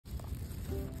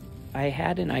I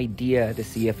had an idea to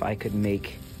see if I could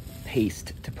make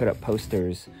paste to put up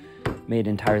posters made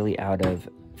entirely out of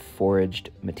foraged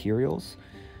materials.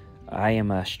 I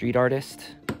am a street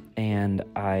artist and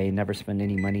I never spend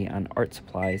any money on art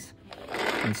supplies.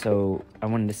 And so I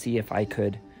wanted to see if I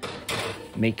could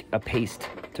make a paste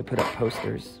to put up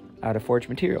posters out of foraged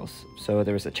materials. So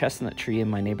there was a chestnut tree in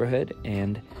my neighborhood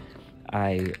and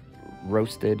I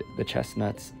roasted the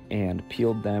chestnuts and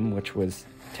peeled them, which was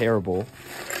terrible.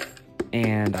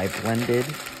 And I blended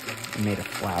and made a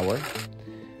flour.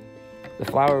 The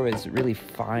flour was really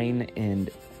fine and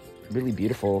really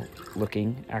beautiful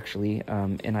looking, actually.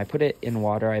 And I put it in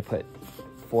water. I put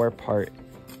 4-part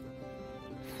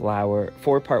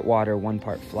water, 1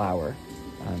 part flour.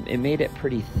 It made it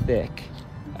pretty thick,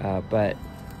 but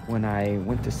when I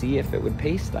went to see if it would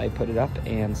paste, I put it up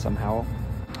and somehow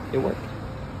it worked.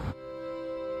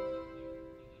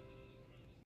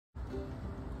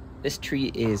 This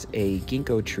tree is a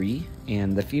ginkgo tree,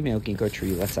 and the female ginkgo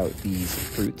tree lets out these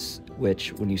fruits,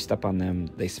 which when you step on them,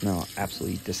 they smell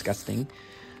absolutely disgusting.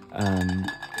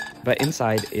 But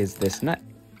inside is this nut,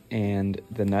 and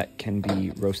the nut can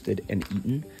be roasted and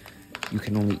eaten. You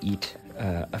can only eat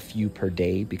a few per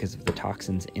day because of the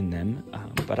toxins in them.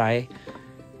 But I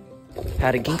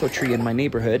had a ginkgo tree in my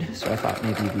neighborhood, so I thought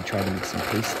maybe we'd try to make some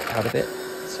paste out of it.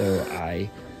 So I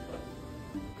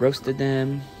roasted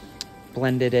them,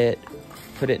 blended it,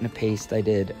 put it in a paste. I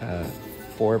did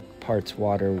 4 parts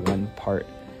water, 1 part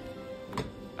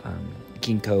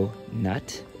ginkgo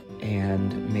nut,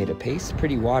 and made a paste.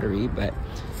 Pretty watery, but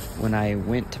when I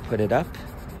went to put it up,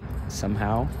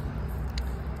 somehow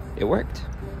it worked.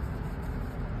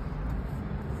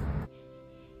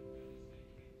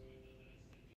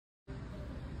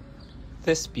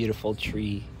 This beautiful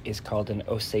tree is called an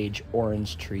Osage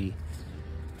orange tree,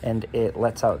 and it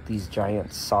lets out these giant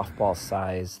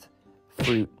softball-sized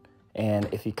fruit, and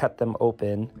if you cut them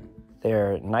open,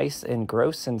 they're nice and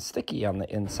gross and sticky on the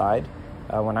inside.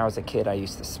 When I was a kid, I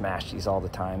used to smash these all the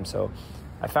time, so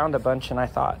I found a bunch and I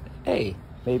thought, hey,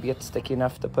 maybe it's sticky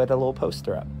enough to put a little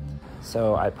poster up.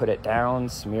 So I put it down,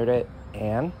 smeared it,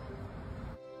 and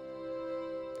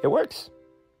it works.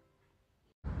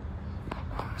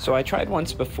 So I tried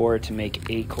once before to make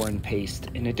acorn paste,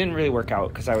 and it didn't really work out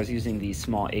because I was using these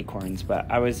small acorns, but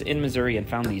I was in Missouri and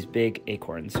found these big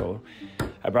acorns, so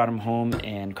I brought them home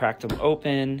and cracked them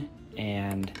open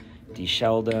and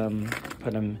deshelled them,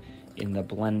 put them in the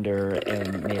blender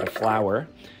and made a flour.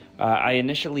 I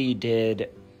initially did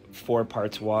 4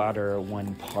 parts water,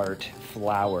 1 part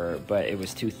flour, but it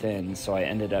was too thin, so I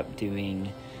ended up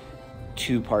doing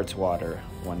 2 parts water,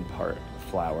 1 part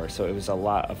flour, so it was a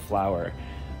lot of flour.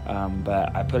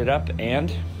 But I put it up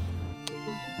and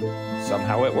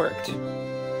somehow it worked.